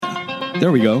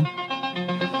There we go.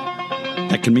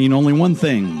 That can mean only one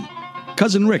thing.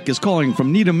 Cousin Rick is calling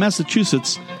from Needham,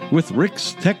 Massachusetts with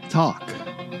Rick's Tech Talk.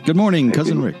 Good morning,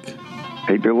 Cousin Rick.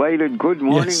 A belated good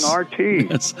morning, yes. RT.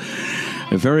 Yes.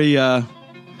 A very, a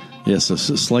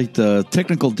slight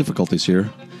technical difficulties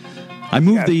here. I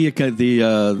moved the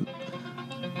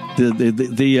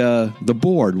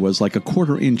board was like a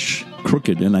quarter inch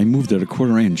crooked, and I moved it a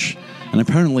quarter inch, and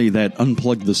apparently that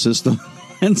unplugged the system,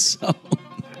 and so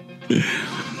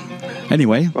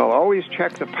anyway. Well, always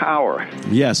check the power.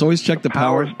 Yes, always check the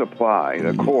power supply,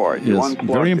 the cord. Yes,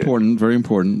 very important, very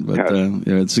important. But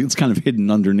it's kind of hidden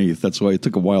underneath. That's why it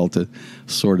took a while to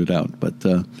sort it out. But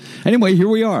anyway, here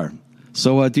we are.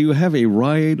 So, do you have a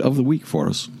ride of the week for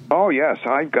us? Oh yes,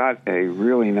 I got a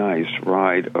really nice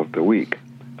ride of the week.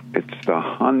 It's the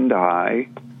Hyundai,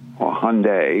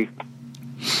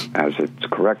 as it's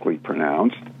correctly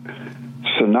pronounced,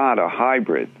 Sonata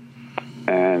Hybrid.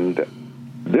 And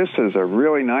this is a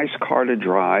really nice car to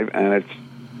drive, and it's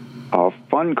a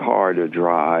fun car to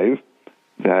drive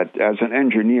that, as an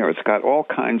engineer, it's got all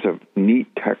kinds of neat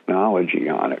technology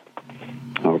on it,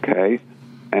 okay?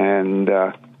 And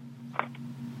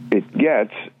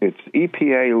it's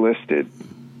EPA listed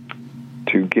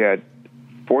to get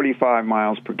 45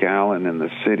 miles per gallon in the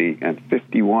city and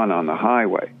 51 on the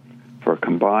highway for a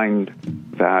combined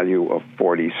value of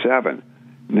 47.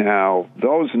 Now,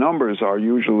 those numbers are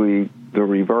usually the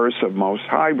reverse of most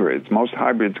hybrids. Most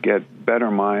hybrids get better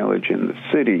mileage in the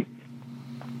city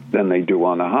than they do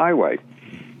on the highway.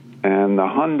 And the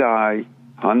Hyundai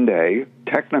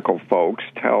technical folks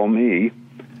tell me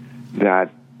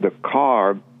that the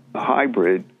car, the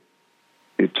hybrid,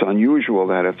 it's unusual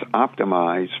that it's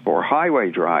optimized for highway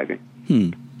driving.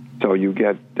 So you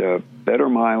get better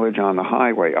mileage on the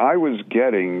highway. I was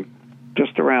getting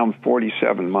just around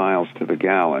 47 miles to the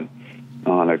gallon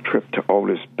on a trip to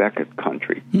Otis Beckett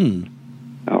country.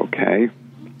 Okay.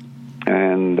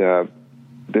 And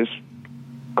this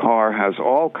car has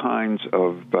all kinds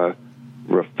of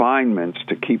refinements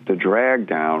to keep the drag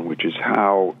down, which is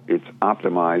how it's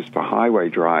optimized for highway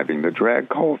driving. The drag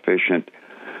coefficient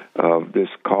of this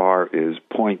car is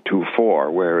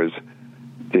 0.24, whereas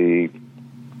the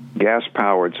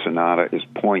gas-powered Sonata is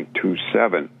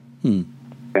 0.27.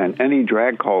 And any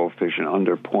drag coefficient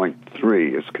under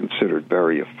 0.3 is considered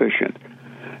very efficient.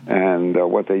 And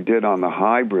what they did on the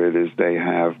hybrid is they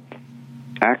have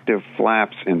active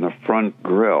flaps in the front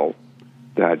grille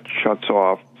that shuts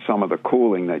off some of the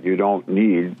cooling that you don't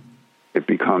need. It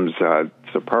becomes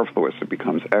superfluous. It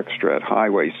becomes extra at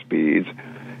highway speeds.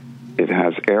 It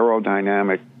has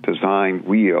aerodynamic design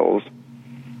wheels.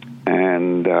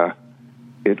 And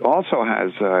it also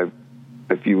has,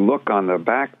 if you look on the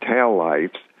back tail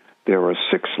lights, there are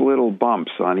 6 little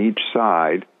bumps on each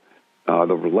side,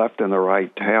 the left and the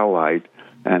right tail light,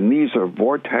 and these are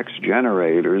vortex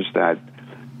generators that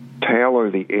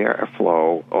tailor the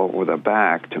airflow over the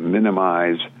back to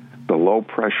minimize the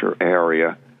low-pressure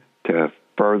area to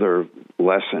further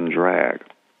lessen drag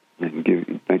and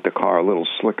make the car a little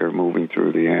slicker moving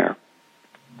through the air.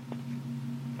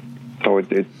 So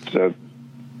it's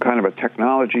kind of a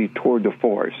technology tour de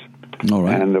force. All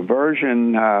right. And the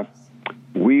version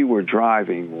we were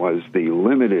driving was the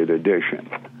limited edition,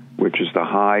 which is the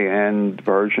high-end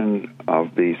version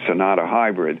of the Sonata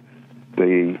Hybrid.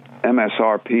 The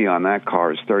MSRP on that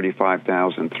car is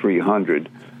 $35,300,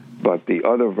 but the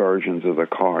other versions of the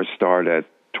car start at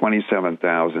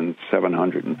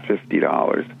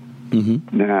 $27,750.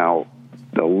 Now,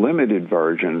 the limited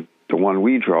version, the one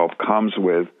we drove, comes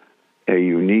with a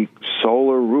unique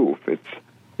solar roof.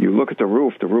 You look at the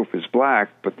roof is black,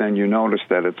 but then you notice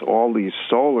that it's all these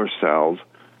solar cells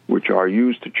which are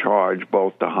used to charge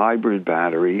both the hybrid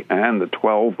battery and the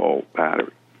 12-volt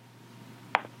battery.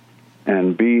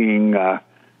 And being right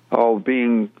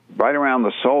around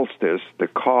the solstice, the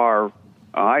car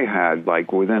I had,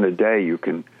 like within a day, you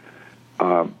can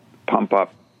pump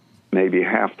up maybe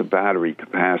half the battery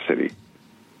capacity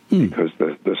because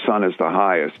the sun is the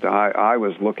highest. I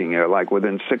was looking at, like,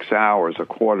 within 6 hours, a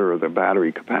quarter of the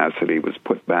battery capacity was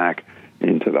put back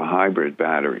into the hybrid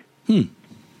battery.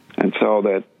 And so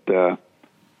that, the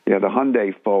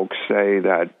Hyundai folks say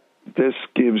that this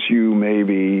gives you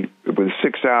maybe, with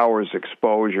 6 hours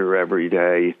exposure every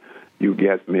day, you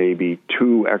get maybe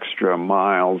 2 extra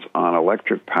miles on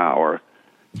electric power.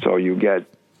 So you get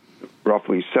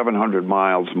roughly 700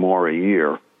 miles more a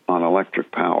year on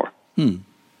electric power.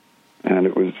 And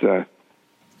it was,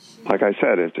 like I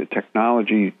said, it's a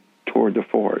technology tour de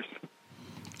force.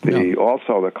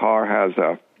 Also, the car has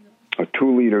a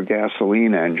 2-liter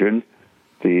gasoline engine.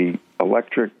 The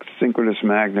electric synchronous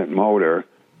magnet motor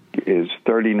is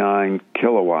 39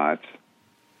 kilowatts,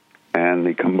 and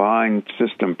the combined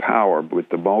system power with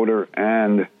the motor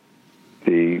and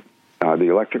the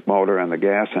electric motor and the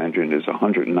gas engine is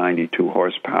 192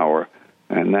 horsepower,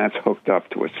 and that's hooked up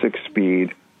to a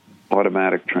 6-speed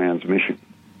automatic transmission.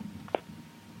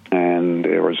 And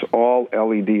there is all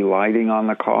LED lighting on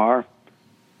the car.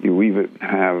 You even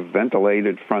have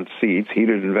ventilated front seats,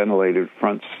 heated and ventilated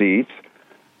front seats,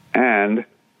 and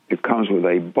it comes with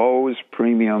a Bose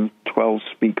premium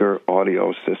 12-speaker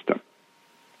audio system.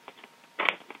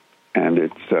 And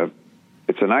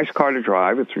it's a nice car to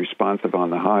drive. It's responsive on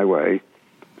the highway,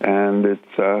 and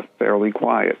it's fairly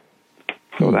quiet.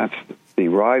 So that's the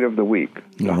ride of the week,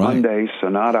 the Hyundai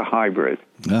Sonata Hybrid,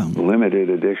 limited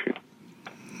edition.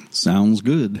 Sounds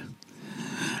good.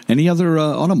 Any other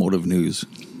automotive news?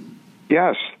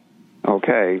 Yes.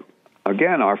 Okay.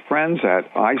 Again, our friends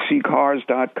at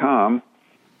iSeeCars.com,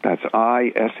 that's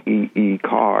ISEE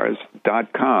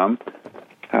Cars.com,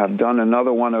 have done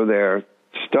another one of their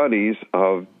studies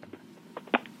of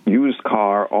used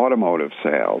car automotive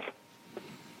sales.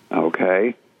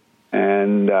 Okay?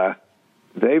 And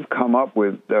they've come up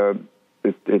with,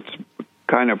 it's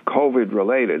kind of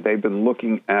COVID-related. They've been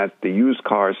looking at the used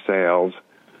car sales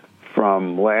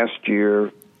from last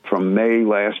year, from May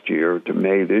last year to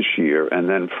May this year, and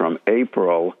then from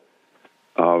April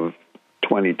of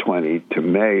 2020 to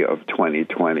May of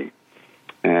 2020.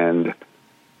 And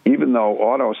even though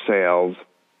auto sales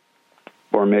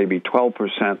were maybe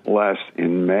 12% less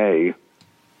in May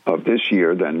of this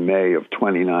year than May of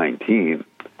 2019,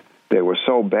 they were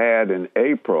so bad in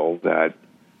April that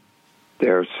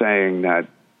they're saying that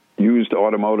used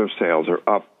automotive sales are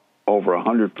up over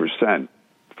 100%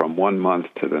 from one month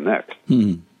to the next.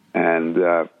 And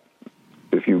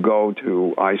if you go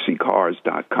to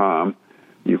iSeeCars.com,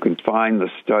 you can find the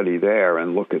study there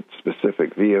and look at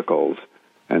specific vehicles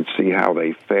and see how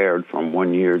they fared from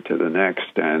one year to the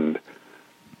next and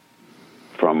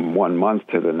from 1 month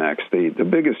to the next. The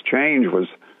biggest change was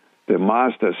the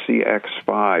Mazda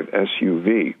CX-5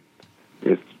 SUV.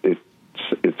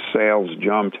 Its sales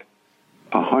jumped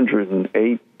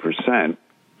 108%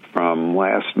 from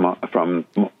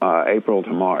April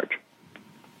to March.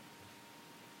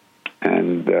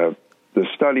 And the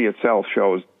study itself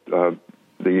shows the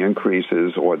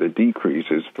increases or the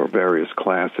decreases for various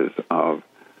classes of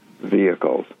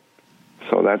vehicles.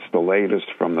 So that's the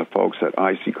latest from the folks at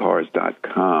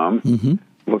iSeeCars.com,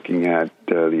 looking at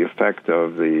the effect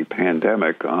of the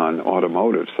pandemic on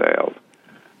automotive sales.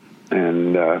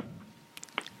 And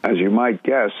as you might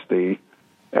guess, the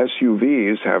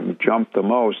SUVs have jumped the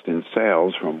most in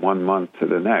sales from 1 month to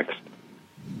the next.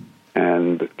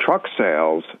 And truck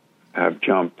sales have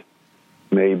jumped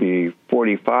maybe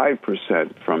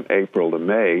 45% from April to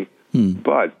May,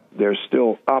 but they're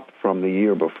still up from the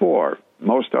year before.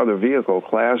 Most other vehicle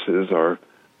classes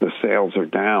the sales are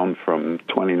down from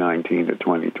 2019 to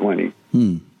 2020.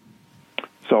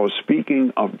 So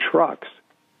speaking of trucks,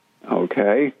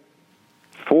 okay,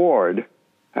 Ford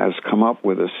has come up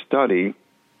with a study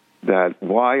that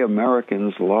why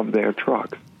Americans love their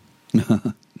trucks.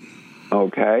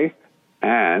 Okay?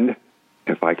 And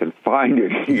if I can find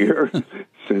it here,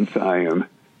 since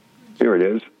here it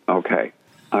is. Okay.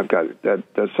 I've got it.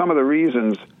 That's some of the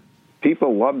reasons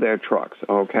people love their trucks,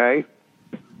 okay?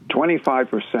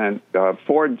 25%,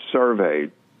 Ford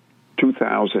surveyed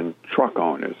 2,000 truck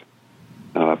owners,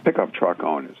 pickup truck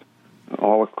owners,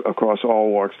 all across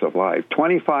all walks of life.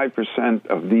 25%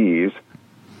 of these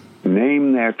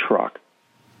name their truck,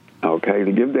 okay,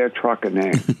 to give their truck a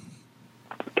name.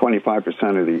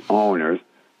 25% of the owners,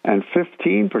 and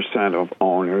 15% of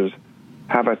owners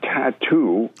have a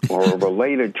tattoo or a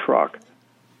related truck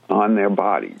on their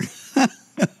body,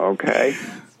 okay?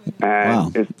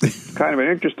 And it's kind of an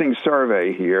interesting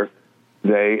survey here.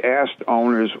 They asked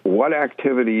owners what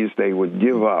activities they would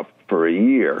give up for a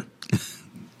year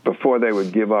before they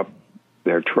would give up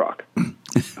their truck,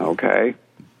 okay?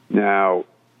 Now,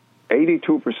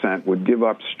 82% would give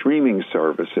up streaming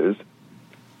services,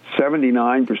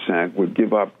 79% would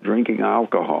give up drinking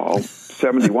alcohol,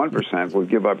 71% would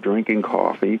give up drinking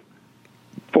coffee,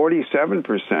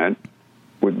 47%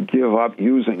 would give up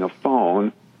using a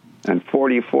phone, and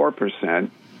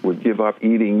 44% would give up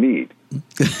eating meat.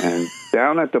 And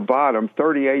down at the bottom,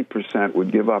 38%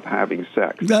 would give up having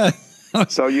sex.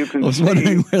 So you can see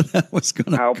where that was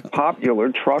how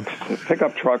popular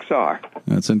pickup trucks are.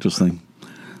 That's interesting.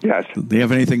 Yes. Do they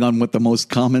have anything on what the most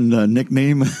common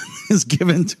nickname is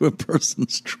given to a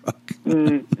person's truck?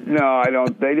 No, I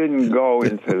don't. They didn't go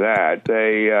into that.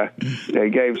 They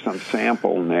gave some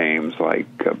sample names like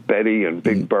Betty and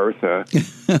Big Bertha,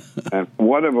 and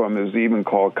one of them is even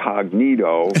called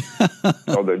Cognito.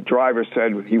 So the driver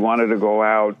said he wanted to go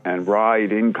out and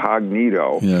ride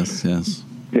incognito. Yes.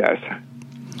 Yes,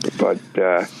 but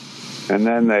and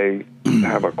then they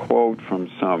have a quote from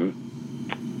some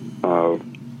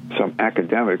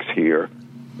academics here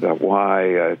that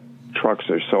why trucks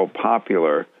are so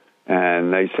popular,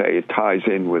 and they say it ties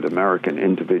in with American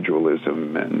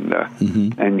individualism and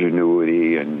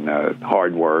ingenuity and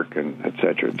hard work and et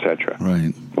cetera.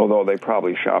 Right. Although they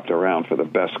probably shopped around for the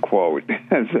best quote.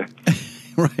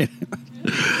 Right.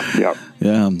 Yep.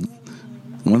 Yeah.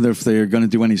 I wonder if they're going to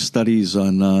do any studies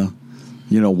on,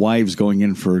 wives going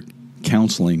in for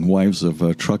counseling, wives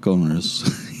of truck owners.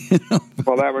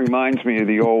 Well, that reminds me of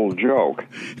the old joke.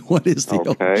 What is the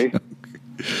old joke?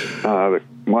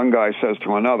 One guy says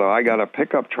to another, "I got a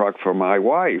pickup truck for my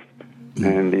wife,"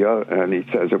 and he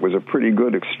says it was a pretty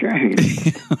good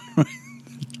exchange.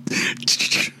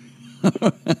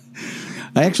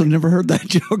 I actually never heard that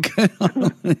joke.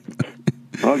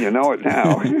 Well, you know it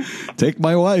now. Take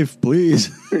my wife, please,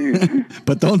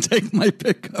 but don't take my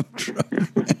pickup truck.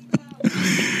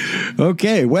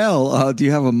 Okay, well, do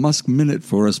you have a Musk Minute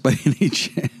for us by any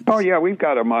chance? Oh, yeah, we've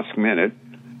got a Musk Minute.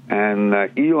 And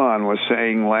Elon was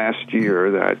saying last week,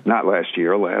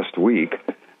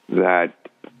 that,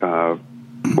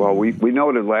 we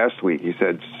noted last week, he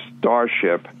said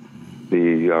Starship,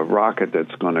 the rocket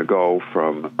that's going to go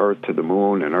from Earth to the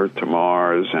Moon and Earth to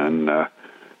Mars and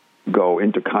go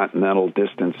intercontinental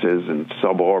distances and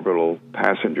suborbital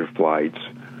passenger flights,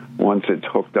 once it's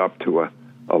hooked up to a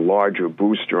larger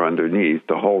booster underneath,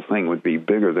 the whole thing would be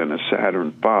bigger than a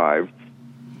Saturn V.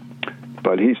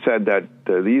 But he said that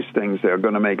these things, they're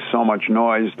going to make so much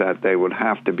noise that they would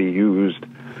have to be used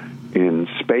in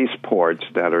spaceports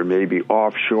that are maybe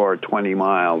offshore 20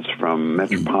 miles from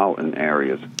metropolitan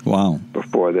areas. Wow.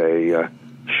 Before they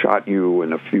shot you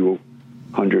and a few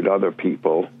hundred other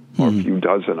people or a few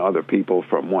dozen other people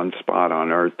from one spot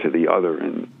on Earth to the other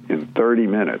in 30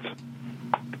 minutes.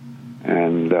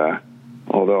 And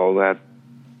although that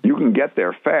you can get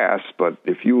there fast, but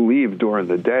if you leave during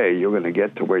the day, you're going to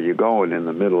get to where you're going in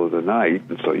the middle of the night,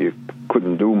 and so you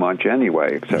couldn't do much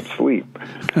anyway except sleep.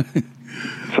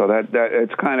 So that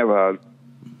it's kind of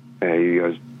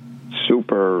a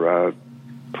super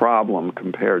problem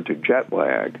compared to jet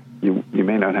lag. You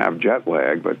may not have jet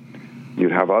lag, but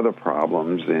you'd have other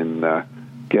problems in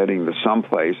getting to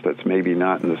someplace that's maybe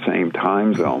not in the same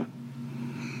time zone.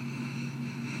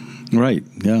 Right,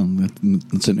 yeah.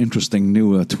 It's an interesting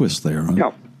new twist there.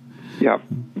 Huh? Yeah.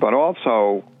 But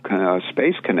also,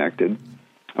 space-connected,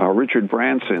 Richard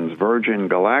Branson's Virgin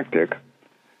Galactic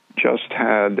just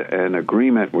had an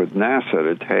agreement with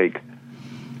NASA to take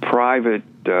private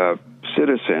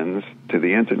citizens to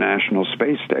the International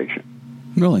Space Station.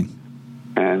 Really?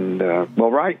 And,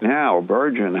 right now,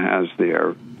 Virgin has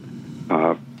their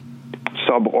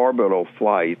suborbital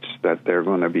flights that they're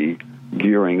going to be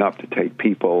gearing up to take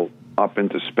people up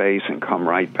into space and come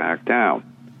right back down.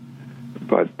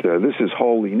 But this is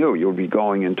wholly new. You'll be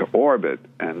going into orbit.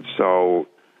 And so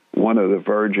one of the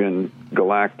Virgin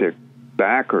Galactic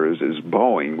backers is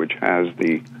Boeing, which has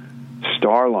the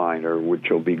Starliner, which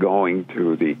will be going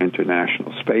to the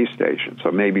International Space Station. So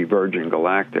maybe Virgin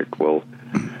Galactic will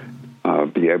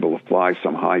be able to fly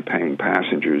some high-paying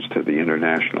passengers to the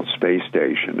International Space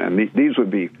Station. And these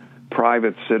would be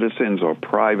private citizens or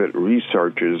private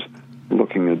researchers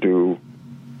looking to do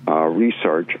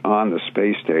research on the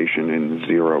space station in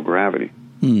zero gravity.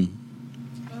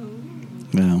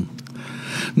 Yeah.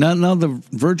 Now the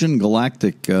Virgin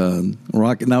Galactic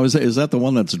rocket. Now is that the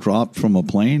one that's dropped from a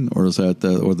plane, or is that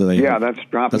or do they? Yeah, that's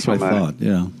dropped. That's from what I thought.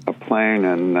 Yeah, a plane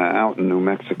and out in New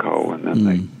Mexico, and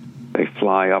then they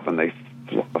fly up and they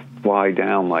fly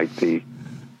down like the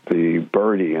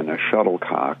birdie in a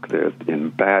shuttlecock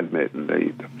in badminton.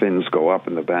 The fins go up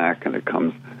in the back, and it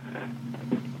comes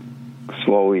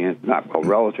slowly,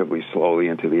 relatively slowly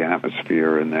into the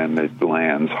atmosphere, and then it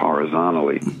lands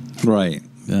horizontally. Right.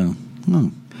 Yeah.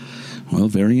 Oh. Well,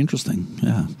 very interesting.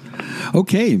 Yeah.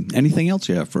 Okay. Anything else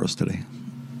you have for us today?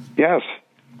 Yes.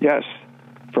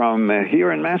 From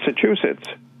here in Massachusetts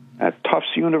at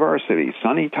Tufts University,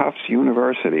 sunny Tufts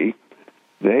University,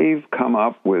 they've come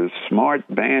up with smart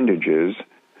bandages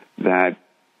that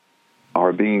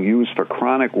are being used for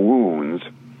chronic wounds.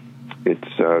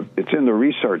 It's in the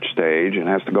research stage and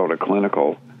has to go to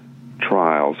clinical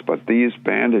trials, but these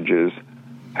bandages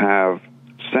have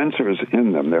sensors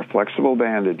in them. They're flexible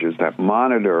bandages that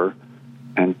monitor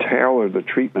and tailor the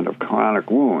treatment of chronic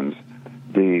wounds.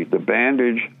 The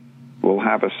bandage will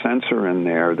have a sensor in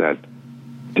there that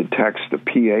detects the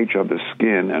pH of the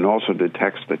skin and also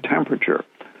detects the temperature.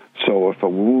 So if a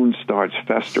wound starts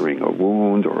festering, a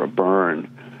wound or a burn,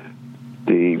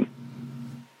 the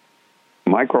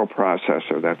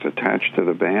microprocessor that's attached to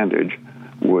the bandage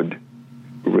would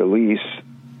release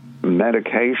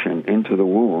medication into the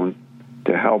wound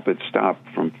to help it stop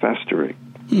from festering.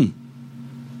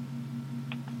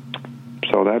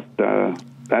 So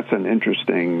that's an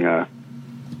interesting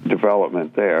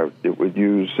development there. It would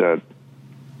use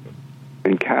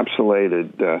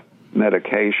encapsulated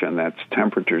medication that's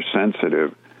temperature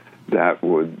sensitive that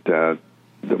would the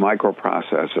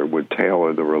microprocessor would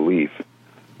tailor the relief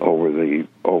over the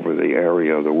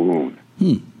area of the wound.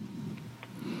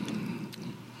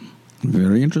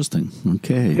 Very interesting.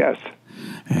 Okay. Yes.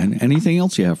 And anything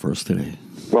else you have for us today?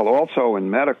 Well, also in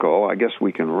medical, I guess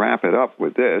we can wrap it up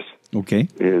with this. Okay.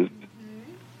 Is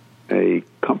a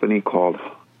company called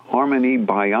Harmony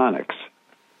Bionics,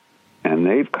 and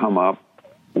they've come up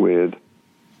with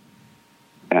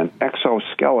an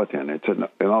exoskeleton. In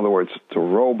other words, it's a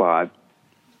robot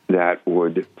that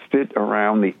would fit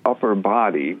around the upper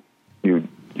body. You'd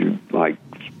like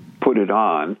put it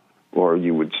on, or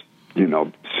you would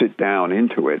sit down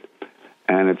into it,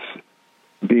 and it's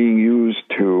being used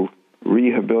to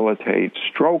rehabilitate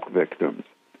stroke victims.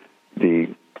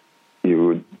 You'd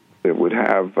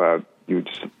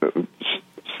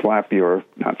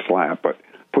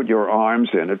put your arms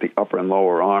in it. The upper and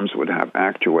lower arms would have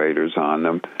actuators on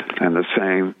them, and the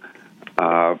same,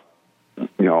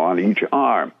 on each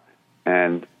arm.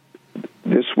 And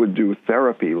this would do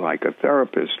therapy like a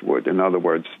therapist would. In other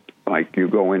words, like you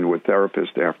go into a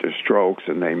therapist after strokes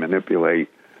and they manipulate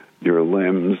your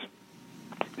limbs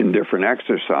in different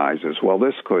exercises. Well,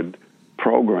 this could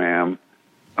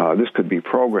be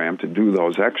programmed to do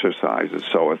those exercises,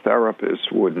 so a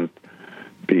therapist wouldn't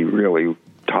be really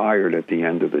tired at the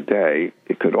end of the day.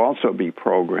 It could also be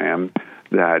programmed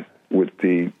that with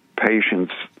the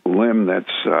patient's limb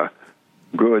that's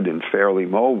good and fairly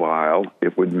mobile,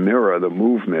 it would mirror the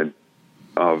movement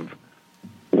of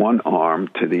one arm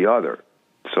to the other.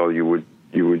 So you would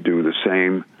do the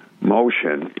same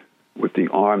motion with the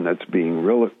arm that's being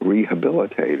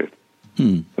rehabilitated.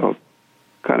 So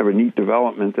kind of a neat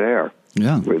development there.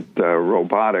 Yeah. With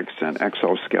robotics and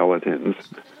exoskeletons.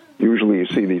 Usually you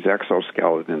see these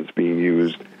exoskeletons being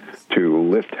used to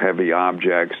lift heavy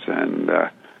objects and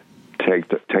take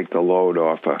the load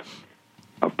off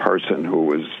a person who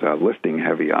was lifting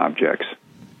heavy objects.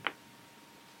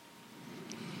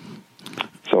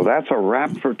 So that's a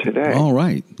wrap for today. All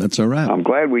right. That's a wrap. I'm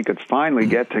glad we could finally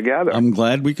get together. I'm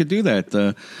glad we could do that.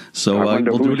 I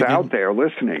wonder we'll do it who's again. out there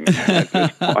listening at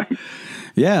this point.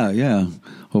 Yeah.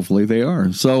 Hopefully they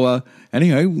are. So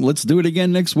anyway, let's do it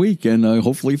again next week, and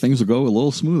hopefully things will go a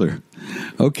little smoother.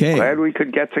 Okay. Glad we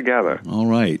could get together. All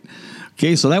right.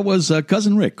 Okay, so that was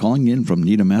Cousin Rick calling in from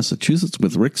Needham, Massachusetts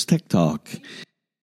with Rick's Tech Talk.